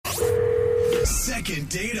Second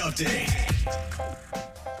date update.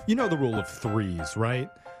 You know the rule of threes, right?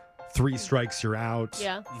 3 strikes, you're out.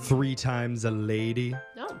 Yeah. 3 times a lady.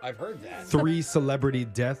 No. I've heard that. 3 celebrity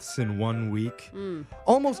deaths in 1 week.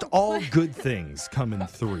 Almost all good things come in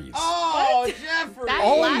threes. Oh, Jeffrey. That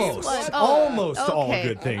Almost. last one. Almost all okay.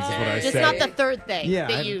 good things is what I Just say. not the third thing Yeah,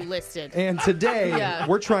 that you listed. And today, Yeah.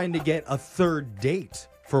 we're trying to get a third date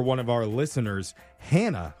for one of our listeners,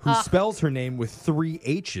 Hannah, who spells her name with 3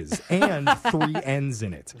 H's and 3 N's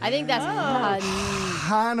in it. I think that's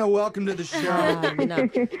Hannah, welcome to the show. no.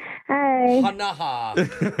 Hi.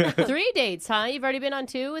 Hanaha. 3 dates, huh? You've already been on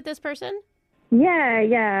 2 with this person?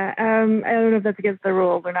 Yeah. I don't know if that's against the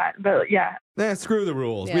rules or not, but yeah. Screw the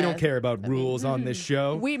rules. We Yeah. don't care about rules on this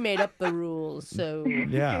show. We made up the rules, so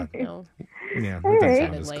Yeah. no. Yeah, that doesn't sound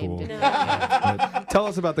Sounded as lame, cool. didn't it? But tell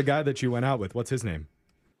us about the guy that you went out with. What's his name?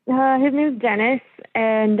 His name's Dennis,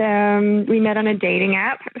 and we met on a dating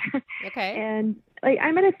app. Okay. And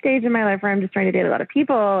I'm at a stage in my life where I'm just trying to date a lot of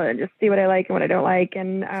people and just see what I like and what I don't like.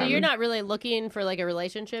 And So you're not really looking for like a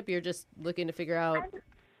relationship. You're just looking to figure out.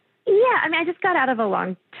 Yeah, I just got out of a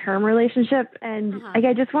long-term relationship, and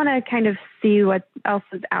I just want to kind of see what else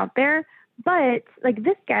is out there. But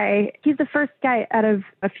this guy, he's the first guy out of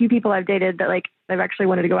a few people I've dated that I've actually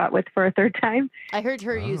wanted to go out with for a third time. I heard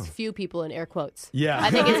her use "few people" in air quotes. Yeah. I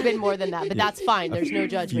think it's been more than that, but that's fine. There's no Few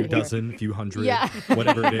judgment here. dozen, few hundred, Yeah.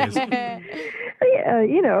 whatever it is. But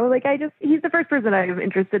yeah, he's the first person I'm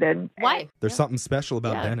interested in. Why? There's something special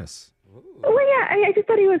about Yeah. Dennis. Well, yeah, I just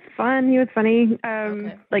thought he was fun. He was funny.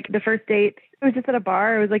 Okay. The first date, it was just at a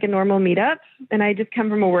bar. It was like a normal meetup, and I just come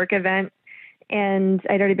from a work event, and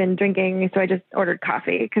I'd already been drinking, so I just ordered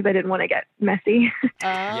coffee because I didn't want to get messy.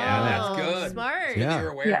 Yeah, that's good. Smart. Yeah.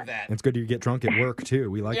 You're aware of that. It's good you get drunk at work, too.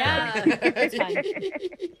 We like Yeah, that's fine.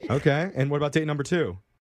 that. Okay. And what about date number 2?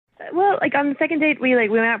 Well, on the second date, we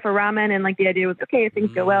went out for ramen, and the idea was, okay, if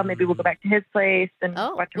things go well, maybe we'll go back to his place and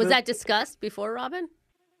Oh, watch a was movie. that discussed before, Robin?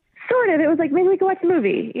 Sort of. It was maybe we could watch a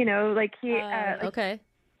movie. Okay.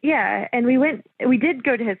 Yeah, and we did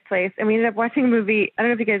go to his place, and we ended up watching a movie. I don't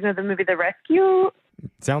know if you guys know the movie The Rescue.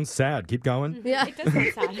 Sounds sad. Keep going. Yeah. It does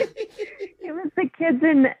sound sad. It was the kids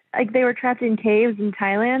in, they were trapped in caves in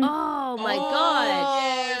Thailand. Oh my God.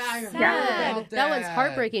 Yeah, I heard Sad. about That one's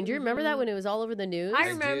heartbreaking. Do you remember that when it was all over the news? I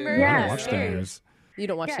remember. Yeah. I Yeah. don't watch the news. You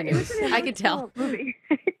don't watch the it was news. an I could tell. emotional movie.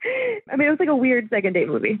 It was a weird second date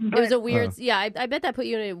movie. It was a weird, yeah, I bet that put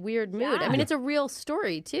you in a weird mood. Yeah. I mean, it's a real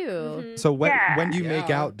story, too. So when Yeah. do you make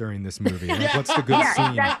Yeah. out during this movie? What's the good Yeah, scene?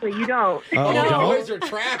 exactly. You don't. Oh, you The don't? boys are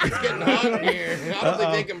trapped. It's getting hot in here. I don't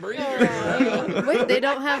think they can breathe. Right Wait, they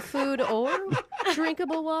don't have food or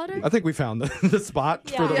drinkable water? I think we found the spot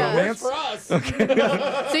for the Yeah. romance. for us.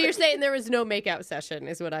 So you're saying there was no makeout session,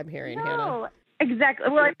 is what I'm hearing, Hannah. No, exactly.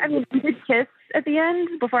 Well, we did kiss at the end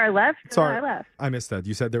before I left. and Sorry, then I left. I missed that.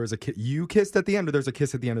 You said there was a you kissed at the end, or there's a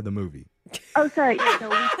kiss at the end of the movie? Oh, sorry. Yeah, no,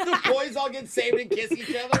 The boys all get saved and kiss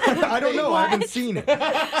each other. I don't know. I haven't seen it.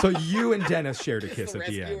 So you and Dennis shared a kiss The at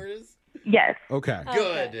the end. rescuers. yes. Okay.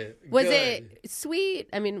 Good. Was Good. it sweet?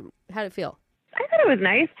 I mean, how did it feel? I thought it was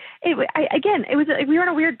nice. It was we were in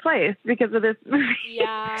a weird place because of this movie.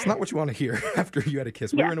 Yeah. It's not what you want to hear after you had a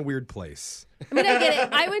kiss. Yeah. We're in a weird place. I mean, I get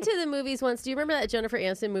it. I went to the movies once. Do you remember that Jennifer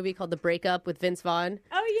Aniston movie called The Breakup with Vince Vaughn?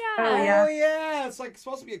 Oh, yeah. Oh, yeah. Oh yeah, it's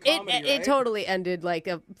supposed to be a comedy, It right? totally ended like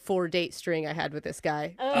a 4-date string I had with this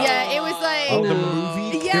guy. Oh. Yeah, it was like... Oh, the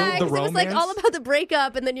movie Yeah, killed the 'cause it was like romance? all about the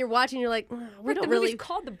breakup, and then you're watching, you're like, we don't the really... movie's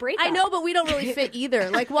called The Breakup. I know, but we don't really fit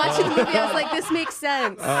either. Like, watching the movie, I was like, this makes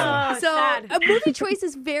sense. Oh, So, sad. a movie choice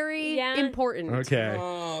is very Yeah. important. Okay.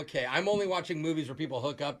 Oh, okay. I'm only watching movies where people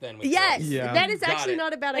hook up then with Yes, girls. Yeah. that is Got actually it.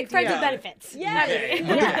 not a bad Like idea. friends with Yeah. benefits. Yeah. Okay.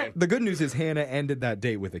 Yeah. Okay. The good news is Hannah ended that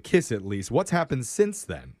date with a kiss at least. What's happened since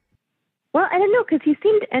then? Well, I don't know because he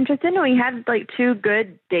seemed interested. No, he had 2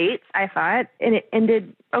 good dates, I thought, and it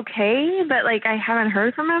ended okay. But I haven't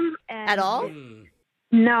heard from him At all? Hmm.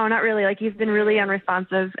 No, not really. He's been really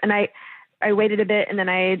unresponsive, and I waited a bit, and then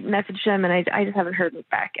I messaged him, and I just haven't heard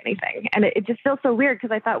back anything, and it just feels so weird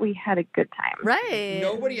because I thought we had a good time. Right.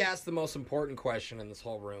 Nobody asked the most important question in this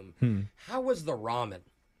whole room. Hmm. How was the ramen?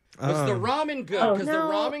 Was the ramen good? Because No.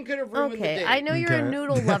 the ramen could have ruined the Okay, date. I know you're a Okay.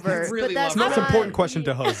 noodle lover, Really but that's love Most it. not... important question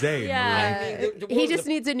to Jose. Yeah. I mean, what He was just the-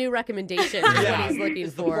 needs a new recommendation. Is what he's looking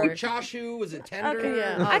Is the for. pork chashu? Was it tender? Okay,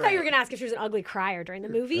 yeah. I thought you were Alright. going to ask if she was an ugly crier during the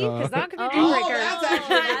movie, because that could be a deal Oh, breaker. that's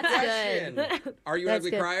actually a good That's question. Are you an That's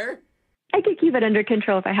ugly good. crier? I could keep it under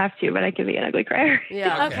control if I have to, but I could be an ugly crier.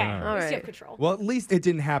 Yeah. Okay. All right. You still have control. Well, at least it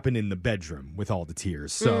didn't happen in the bedroom with all the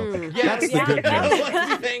tears. So Yes. that's the good news.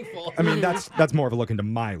 Let's be thankful. I mean, that's more of a look into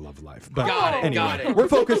my love life. But Got it, anyway, got it. we're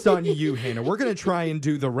focused on you, Hannah. We're going to try and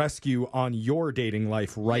do the rescue on your dating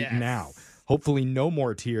life right Yes. now. Hopefully no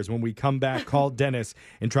more tears when we come back. Call Dennis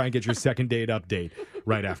and try and get your second date update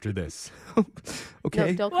right after this.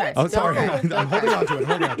 Okay. No, don't cry. Oh, Don't sorry. cry. I'm holding on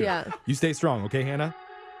to it. Yeah. You stay strong, okay, Hannah?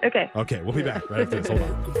 Okay. Okay, we'll be back right after this. Hold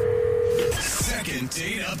on. Second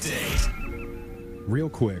date update. Real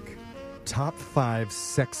quick, top 5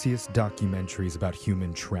 sexiest documentaries about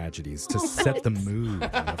human tragedies to set the mood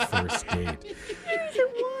on a first date.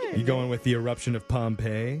 You going with The Eruption of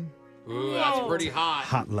Pompeii? Ooh, that's pretty hot.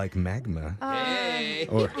 Hot Like Magma? Hey.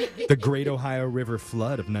 Or The Great Ohio River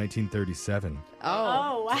Flood of 1937?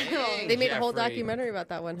 Oh. wow. Dang, They made a whole Jeffrey. documentary about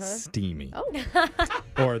that one, huh? Steamy. Oh,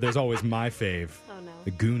 Or there's always my fave, Oh, no.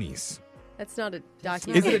 The Goonies. that's not a Is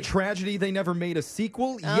documentary. it a tragedy they never made a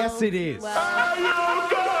sequel? Yes, it is. Well,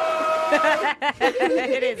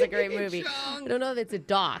 it is a great movie. I don't know if it's a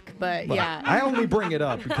doc, but But yeah. I only bring it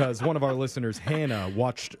up because one of our listeners, Hannah,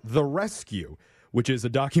 watched The Rescue, which is a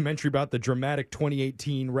documentary about the dramatic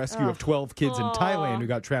 2018 rescue of 12 kids in Thailand who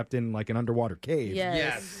got trapped in like an underwater cave. Yes.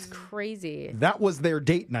 Yes. It's crazy. That was their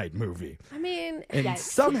date night movie. I mean, And Yikes.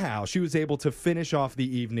 somehow she was able to finish off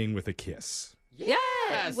the evening with a kiss.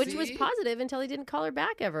 yeah, which was see? positive until he didn't call her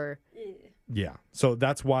back ever. Yeah. So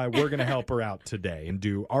that's why we're going to help her out today and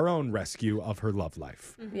do our own rescue of her love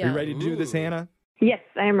life. Are Yeah. you ready to do this, Ooh. Hannah? Yes,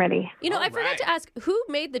 I am ready. You know, All I forgot right. to ask who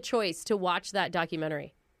made the choice to watch that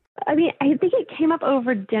documentary? I mean, I think it came up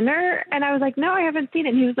over dinner, and I was like, no, I haven't seen it.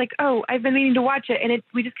 And he was like, oh, I've been meaning to watch it, and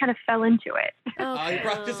we just kind of fell into it. He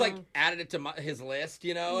probably just like added it to his list,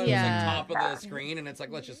 you know? And Yeah. It was like top of the screen, and it's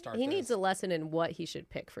like, let's just start He this. needs a lesson in what he should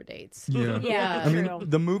pick for dates. Yeah. Yeah, I mean, true.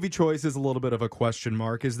 the movie choice is a little bit of a question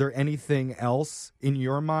mark. Is there anything else in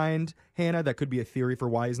your mind, Hannah, that could be a theory for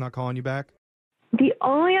why he's not calling you back? The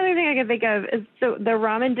only other thing I can think of is so the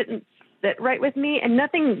ramen didn't sit right with me, and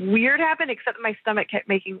nothing weird happened except my stomach kept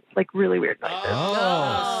making like really weird noises.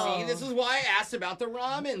 Oh. See, this is why I asked about the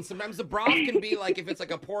ramen. Sometimes the broth can be like, if it's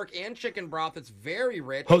like a pork and chicken broth, it's very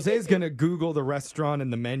rich. Jose's going to Google the restaurant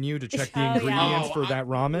and the menu to check the Oh, yeah. ingredients for that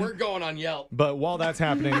We're ramen. going on Yelp. But while that's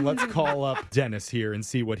happening, let's call up Dennis here and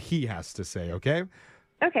see what he has to say, okay?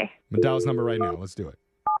 Okay. Dial number right now. Let's do it.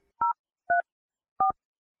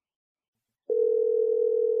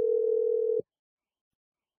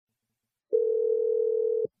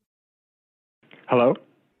 Hello?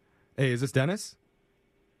 Hey, is this Dennis?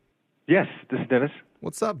 Yes, this is Dennis.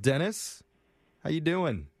 What's up, Dennis? How you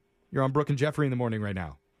doing? You're on Brooke and Jeffrey in the morning right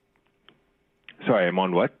now. Sorry, I'm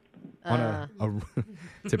on what? On a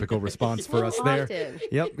typical response for us there. Often.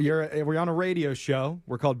 Yep, we're on a radio show.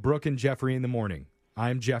 We're called Brooke and Jeffrey in the morning.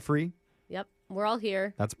 I'm Jeffrey. Yep, we're all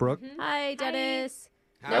here. That's Brooke. Hi, Dennis.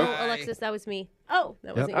 No, Hi. Alexis, that was me. Oh.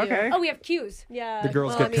 That Yep. wasn't you. Okay. Oh, we have cues. Yeah. The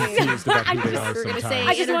girls Well, get I mean- confused about who they are We're gonna say sometimes.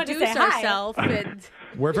 I just wanted to introduce say hi. ourselves. And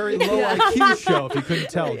We're a very low IQ show, if you couldn't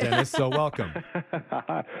tell, Dennis. So welcome.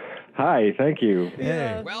 Hi, thank you.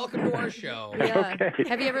 Hey. Welcome to our show. yeah. Okay.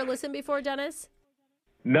 Have you ever listened before, Dennis?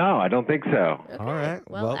 No, I don't think so. Okay. All right.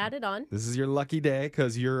 Well, add it on. This is your lucky day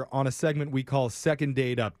because you're on a segment we call Second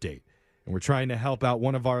Date Update. And we're trying to help out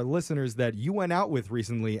one of our listeners that you went out with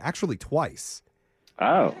recently, actually twice.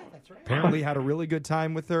 Oh, Apparently had a really good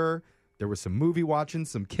time with her. There was some movie watching,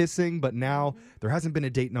 some kissing, but now there hasn't been a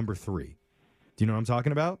date number 3. Do you know what I'm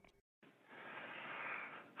talking about?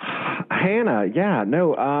 Hannah, yeah,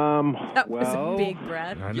 no, That well, was a big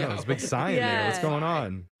breath. I know, Yeah. there's a big sign there. What's Yeah. going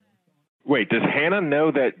on? wait, does Hannah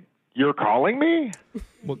know that you're calling me?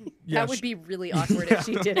 Well, yeah, That would be really awkward if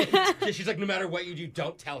she didn't. Yeah, she's like, no matter what you do,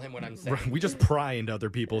 don't tell him what I'm saying. we just pry into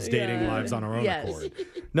other people's dating Yeah. lives on our own Yes. accord.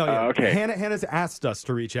 No, yeah. Okay. Hannah's asked us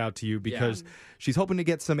to reach out to you because she's hoping to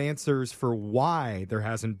get some answers for why there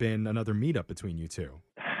hasn't been another meetup between you two.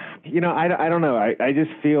 You know, I don't know. I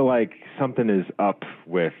just feel like something is up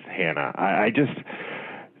with Hannah. I'm just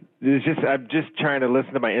trying to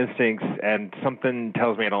listen to my instincts, and something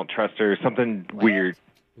tells me I don't trust her. Something weird.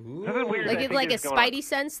 Something weird. I Like think it's like a is going on. spidey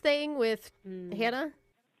sense thing with Hannah.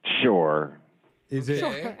 Sure. Is it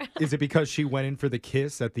Okay. is it because she went in for the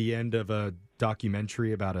kiss at the end of a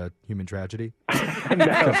documentary about a human tragedy?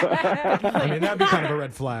 I mean, that'd be kind of a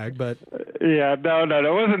red flag, but Yeah, no,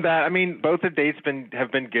 it wasn't that. I mean, both the dates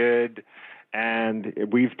have been good, and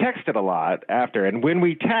we've texted a lot after. And when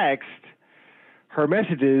we text, her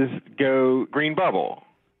messages go green bubble,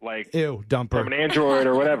 like ew, dump her. from an Android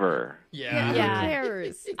or whatever. Yeah. Yeah. Who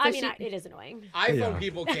cares? I Does mean, she- it is annoying. iPhone Yeah.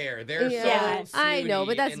 people care. They're Yeah. so I know,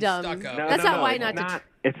 but snooty that's and dumb. stuck up. No, That's no, not no, why it's not to- not.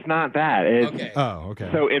 It's not that. It's, Okay. Oh, okay.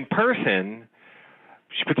 So in person,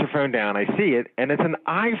 she puts her phone down. I see it, and it's an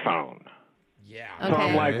iPhone. Yeah. So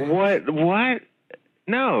I'm Okay. like, what?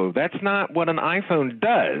 No, that's not what an iPhone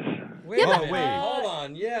does. Wait a but- minute. wait. Hold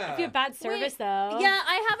on. Yeah. If you have bad service, though. Yeah,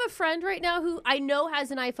 I have a friend right now who I know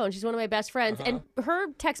has an iPhone. She's one of my best friends, and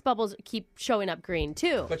her text bubbles keep showing up green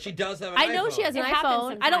too. But she does have an I know she iPhone. has an It happens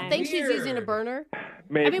iPhone. I don't think sometimes. she's using a burner.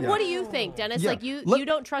 Maybe. I mean, what do you think, Dennis? Yeah. Like you Let-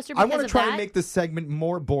 don't trust her I because want of to try that? and make this segment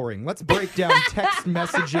more boring. Let's break down text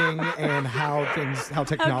messaging and how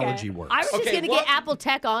technology works. I was just Okay, going to what- get Apple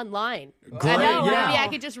Tech online. Great, I know. yeah. Maybe I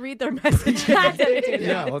could just read their messages.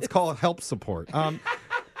 Yeah, let's call it help support.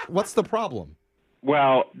 What's the problem?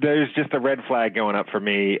 Well, there's just a red flag going up for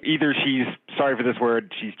me. Either she's, sorry for this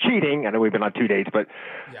word, she's cheating. I know we've been on 2 dates, but,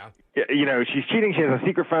 she's cheating. She has a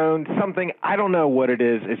secret phone, something. I don't know what it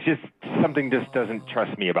is. It's just something just doesn't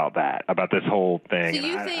trust me about this whole thing. So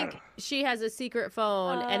you think she has a secret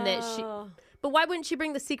phone and that she... But why wouldn't she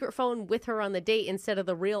bring the secret phone with her on the date instead of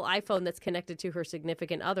the real iPhone that's connected to her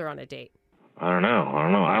significant other on a date? I don't know.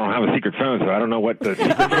 I don't have a secret phone, so I don't know what the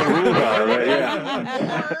secret phone rules are. But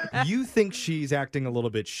yeah. You think she's acting a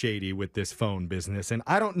little bit shady with this phone business, and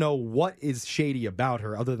I don't know what is shady about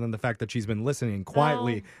her other than the fact that she's been listening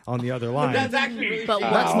quietly on the other line. That's actually really But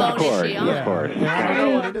shady. what Of phone course, is she on? of course. Yeah, I don't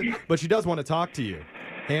know what it is. But she does want to talk to you.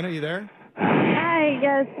 Hannah, you there? Hi,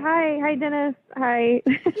 yes. Hi, Dennis. Hi.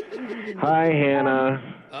 Hi,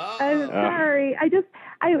 Hannah. I'm sorry. I just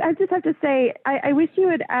have to say, I wish you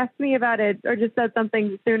had asked me about it or just said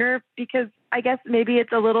something sooner because I guess maybe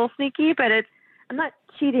it's a little sneaky, but I'm not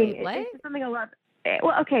cheating. Wait, what? It's just something a lot.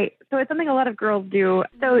 Well, okay, so it's something a lot of girls do.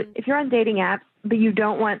 So if you're on dating apps, but you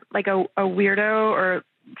don't want like a weirdo or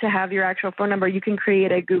to have your actual phone number, you can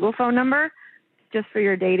create a Google phone number just for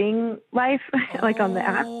your dating life, like on the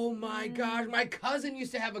app. Oh my gosh, my cousin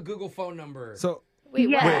used to have a Google phone number. So Wait,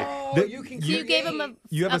 Yeah. what? Wait, Oh, you can So you gave him a...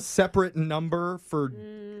 you have a separate number for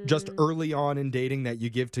just early on in dating that you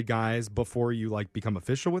give to guys before you like become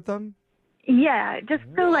official with them? Yeah, just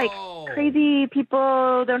so like Whoa. crazy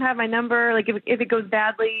people don't have my number. Like if it goes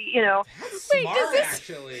badly, That's Wait, smart, does this-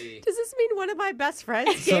 actually. Does this mean one of my best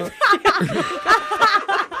friends So-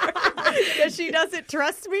 because she doesn't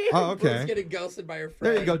trust me? Oh, Brooke's okay. getting ghosted by her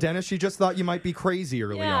friend. There you go, Dennis. She just thought you might be crazy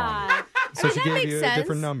early on. Yeah. So she that gave makes you a sense.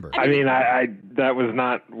 different number. I mean, I that was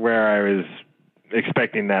not where I was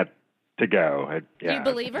expecting that to go. Do you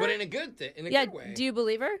believe her? But in a good thing, in a Yeah, good way. do you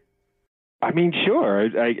believe her? I mean, sure.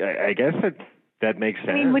 I guess that makes sense.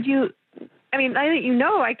 I mean,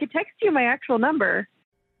 I could text you my actual number.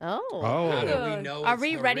 Oh. How do Oh. we know Are it's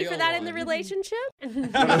we the ready real for that in the one? relationship? you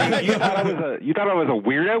thought I was a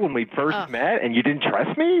weirdo when we first met, and you didn't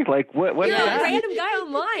trust me? Like what? What is You're a that? random guy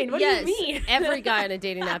online. What yes, do you mean? every guy on a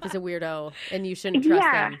dating app is a weirdo, and you shouldn't trust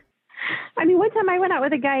Yeah. them. I mean, one time I went out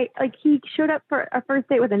with a guy, like he showed up for a first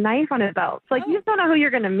date with a knife on his belt. So, like, you just don't know who you're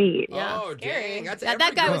going to meet. Yeah. Oh, dang. That's That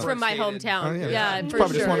every guy girl was from my first dated. hometown. Oh, yeah, He for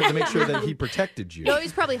probably sure. just wanted to make sure that he protected you. No,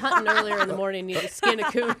 he's probably hunting earlier in the morning. Need to skin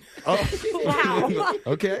a coon. Wow.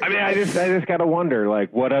 Okay. I mean, I just gotta wonder,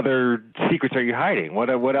 like, what other secrets are you hiding? What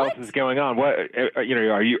else is going on? What are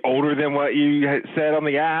you older than what you had said on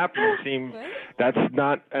the app? You seem that's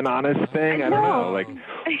not an honest thing. I don't know. Like,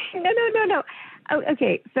 No. Oh,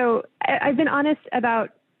 okay, so I've been honest about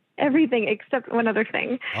everything except one other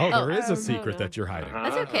thing. Oh, there is a secret that you're hiding.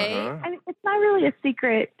 That's okay. I mean, it's not really a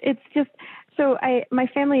secret. It's just so my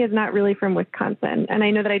family is not really from Wisconsin, and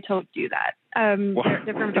I know that I told you that.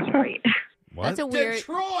 They're from Detroit. What? That's a weird.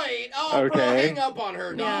 Detroit. Oh, bro, Okay. hang up on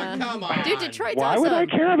her, dog. Yeah. Come on. Dude, Detroit's Why awesome. would I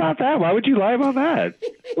care about that? Why would you lie about that?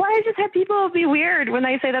 Well, I just have people be weird when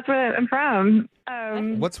I say that's where I'm from.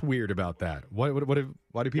 What's weird about that? Why do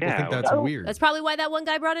people Yeah, think that's weird? That's probably why that one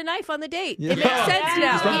guy brought a knife on the date. Yeah. It makes sense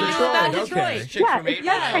now. He's from He knew Detroit, about okay. Detroit. Chicks Yeah, from 8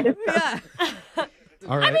 yeah, kind of. Yeah.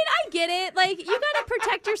 All right. I mean, I get it. Like, you got to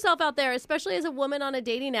protect yourself out there, especially as a woman on a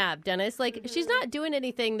dating app, Dennis. Like, she's not doing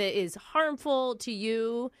anything that is harmful to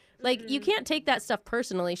you. Like, you can't take that stuff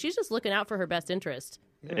personally. She's just looking out for her best interest.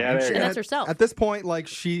 Yeah, there you And go. that's herself. At this point, like,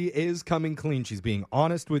 she is coming clean. She's being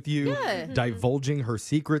honest with you, Yeah. divulging her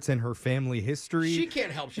secrets and her family history. She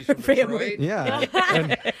can't help. She's from Detroit. Yeah.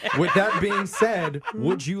 And with that being said,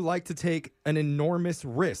 would you like to take an enormous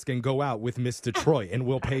risk and go out with Miss Detroit and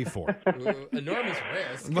we'll pay for it? Ooh, enormous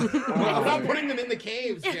risk. I'm not putting them in the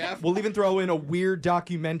caves, Jeff. We'll even throw in a weird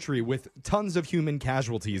documentary with tons of human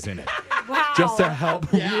casualties in it. Wow. Just to help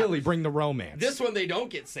Yeah. really bring the romance. This one, they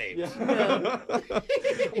don't get saved.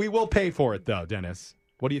 We will pay for it, though, Dennis.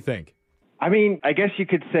 What do you think? I mean, I guess you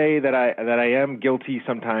could say that I am guilty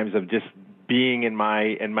sometimes of just being in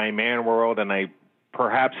my man world, and I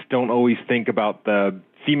perhaps don't always think about the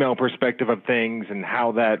female perspective of things and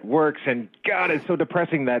how that works. And God, it's so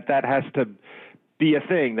depressing that has to be a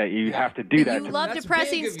thing, that you have to do that. You love That's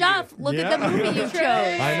depressing big of stuff. Look at the Yeah. movie you chose.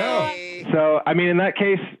 I know. So, I mean, in that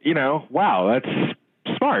case, wow,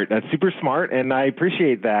 smart. That's super smart, and I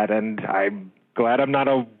appreciate that. And I'm glad I'm not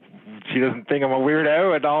she doesn't think I'm a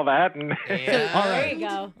weirdo and all that. And Yeah. All There right. you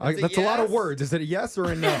go. That's a lot of words. Is it a yes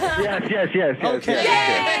or a no? yes. Okay.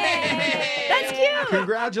 That's cute.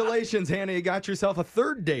 Congratulations, Hannah. You got yourself a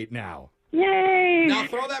third date now. Yay! Now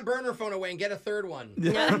throw that burner phone away and get a third one.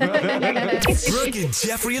 Brooke and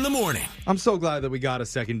Jeffrey in the morning. I'm so glad that we got a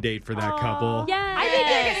second date for that couple. Yeah. I think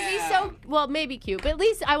they're going to be so, well, maybe cute, but at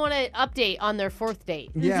least I want to update on their fourth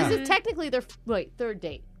date. Yeah. This is technically their, third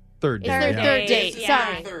date. Third It's date. their yeah. third date. Yeah.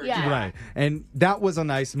 Sorry. Third. Yeah. Right. And that was a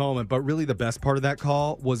nice moment, but really the best part of that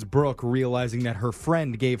call was Brooke realizing that her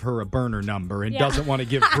friend gave her a burner number and Yeah. doesn't want to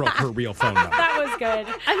give Brooke her real phone number. That was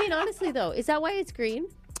good. I mean, honestly, though, is that why it's green?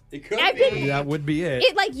 It could I think- be. That would be it.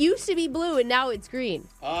 It, used to be blue, and now it's green.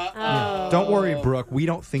 Don't worry, Brooke. We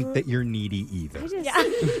don't think that you're needy either.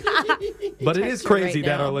 But it is Text her crazy right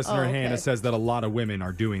that now. our listener Oh, okay. Hannah says that a lot of women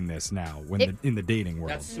are doing this now in the dating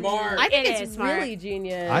world. That's smart. I think It it's is smart. really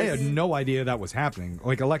genius. I had no idea that was happening.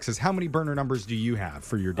 Like, Alexis, how many burner numbers do you have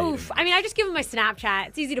for your dating? Oof. I mean, I just give them my Snapchat.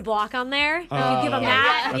 It's easy to block on there. If you give them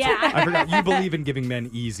yeah. that, yeah. I forgot. You believe in giving men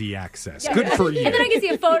easy access. Good for you. And then I can see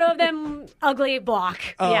a photo of them ugly block.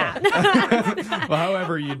 Yeah. Well,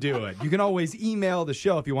 however you do it. You can always email the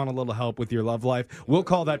show if you want a little help with your love life. We'll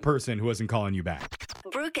call that person who isn't calling you back.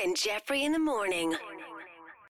 Brooke and Jeffrey in the morning.